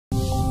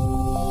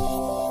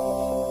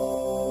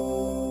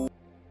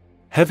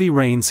Heavy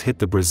rains hit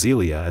the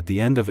Brazilia at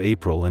the end of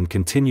April and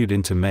continued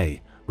into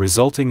May,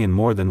 resulting in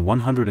more than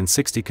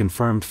 160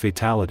 confirmed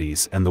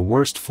fatalities and the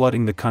worst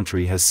flooding the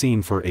country has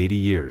seen for 80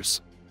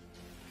 years.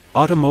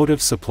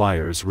 Automotive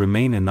suppliers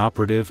remain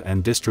inoperative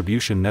and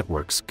distribution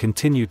networks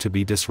continue to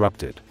be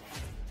disrupted.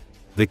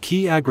 The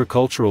key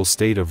agricultural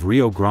state of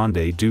Rio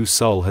Grande do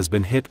Sul has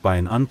been hit by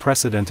an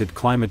unprecedented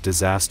climate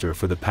disaster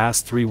for the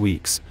past 3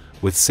 weeks,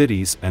 with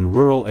cities and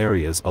rural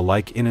areas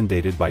alike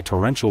inundated by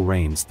torrential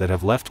rains that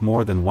have left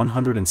more than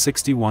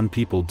 161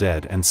 people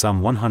dead and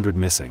some 100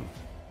 missing.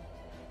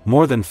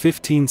 More than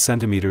 15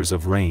 centimeters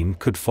of rain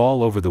could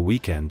fall over the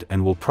weekend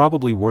and will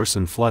probably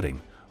worsen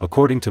flooding,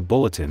 according to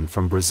bulletin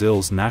from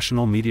Brazil's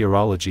National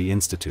Meteorology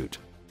Institute.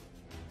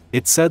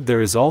 It said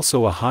there is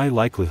also a high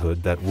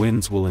likelihood that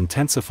winds will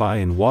intensify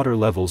and water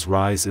levels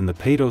rise in the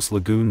Patos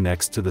lagoon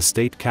next to the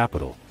state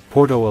capital,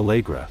 Porto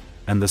Alegre,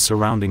 and the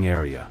surrounding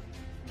area.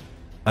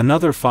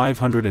 Another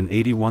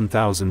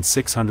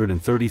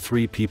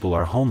 581,633 people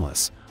are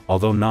homeless,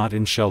 although not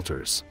in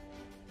shelters.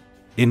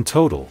 In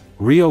total,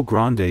 Rio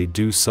Grande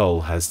do Sul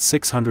has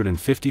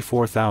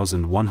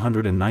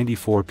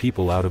 654,194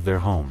 people out of their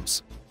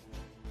homes.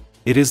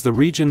 It is the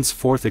region's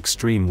fourth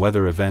extreme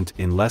weather event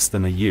in less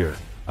than a year,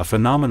 a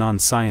phenomenon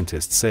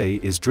scientists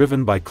say is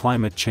driven by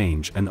climate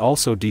change and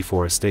also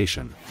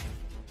deforestation.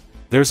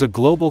 There's a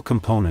global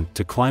component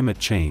to climate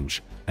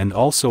change, and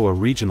also a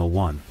regional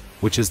one,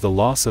 which is the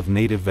loss of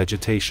native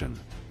vegetation.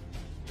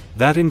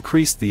 That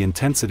increased the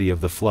intensity of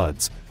the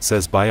floods,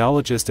 says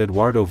biologist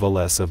Eduardo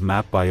Valles of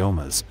Map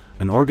Biomas,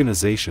 an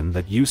organization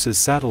that uses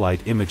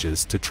satellite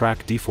images to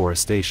track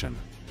deforestation.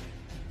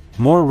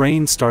 More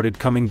rain started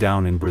coming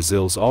down in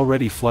Brazil's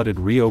already flooded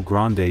Rio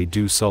Grande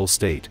do Sul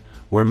state,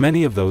 where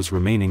many of those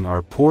remaining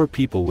are poor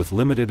people with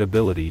limited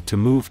ability to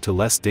move to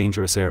less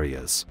dangerous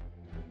areas.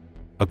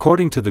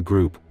 According to the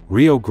group,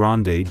 Rio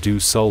Grande do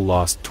Sul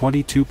lost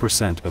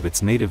 22% of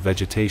its native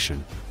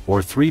vegetation,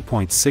 or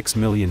 3.6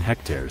 million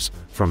hectares,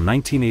 from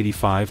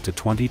 1985 to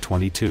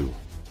 2022.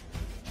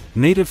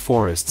 Native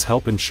forests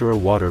help ensure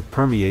water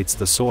permeates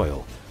the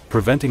soil,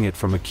 preventing it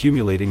from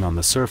accumulating on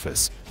the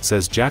surface,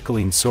 says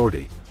Jacqueline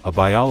Sordi, a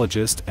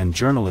biologist and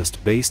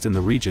journalist based in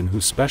the region who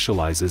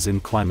specializes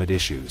in climate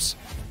issues.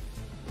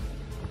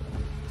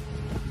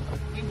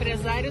 O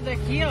empresário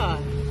daqui, ó,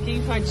 que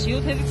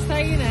invadiu teve que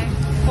sair, né?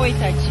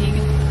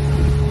 Coitadinho.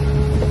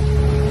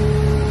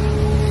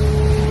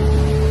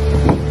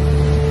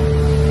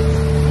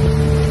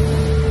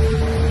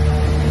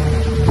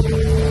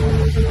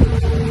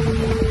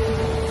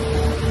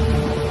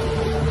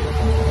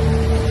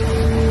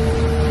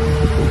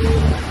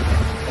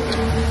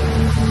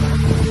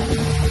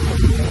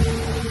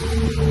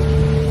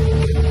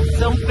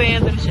 São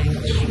Pedro, gente.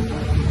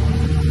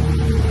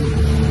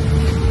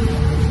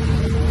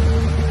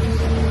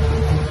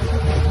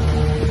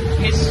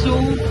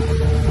 Sul,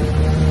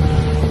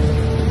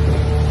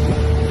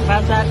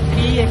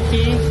 Vazaria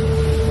aqui,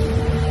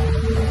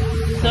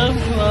 São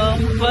João,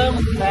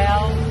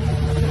 Pambel,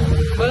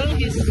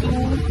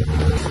 Banrisul,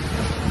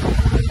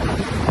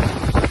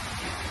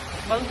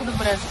 Banco do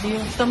Brasil.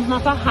 Estamos na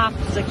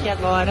Farrapos aqui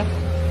agora.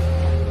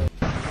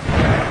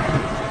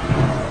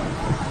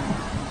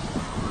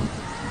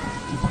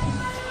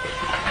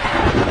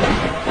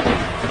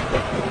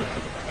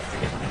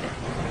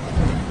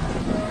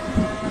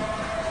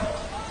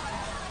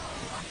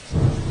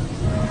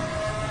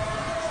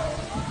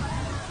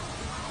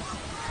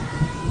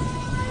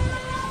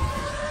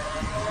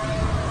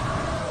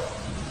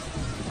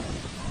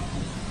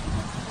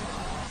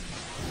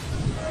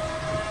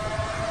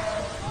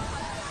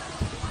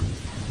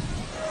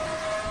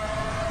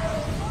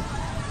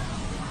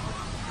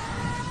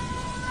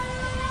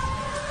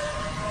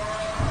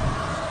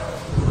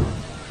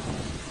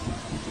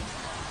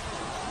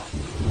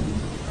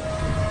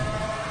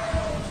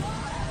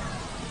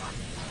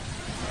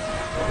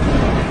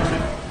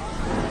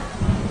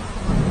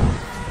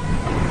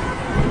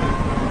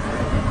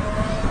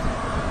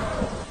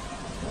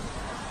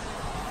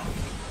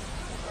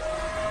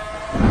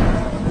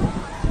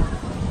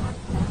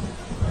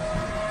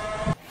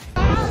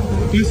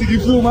 Consegui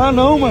filmar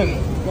não, mano.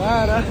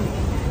 Caraca.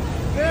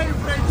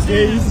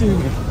 Que isso,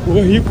 mano.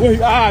 Corri.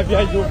 Ah,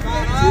 viajou.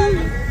 Caralho.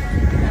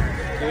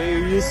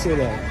 Que isso,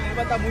 velho.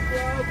 Vai estar muito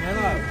alto.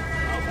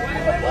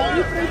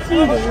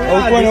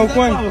 Olha o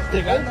cone.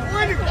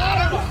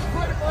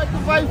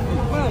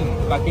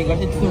 Mano, pra quem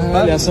gosta de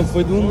filmar. Essa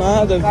foi do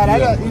nada,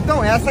 caralho, filho.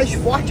 Então, essa é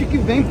forte que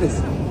vem,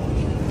 Preci.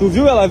 Tu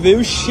viu? Ela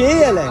veio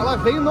cheia, né? Ela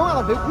veio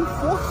com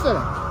força,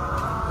 né?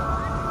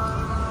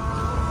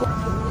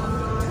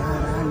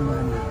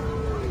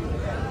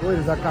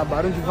 Eles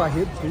acabaram de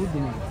varrer tudo,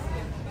 mano.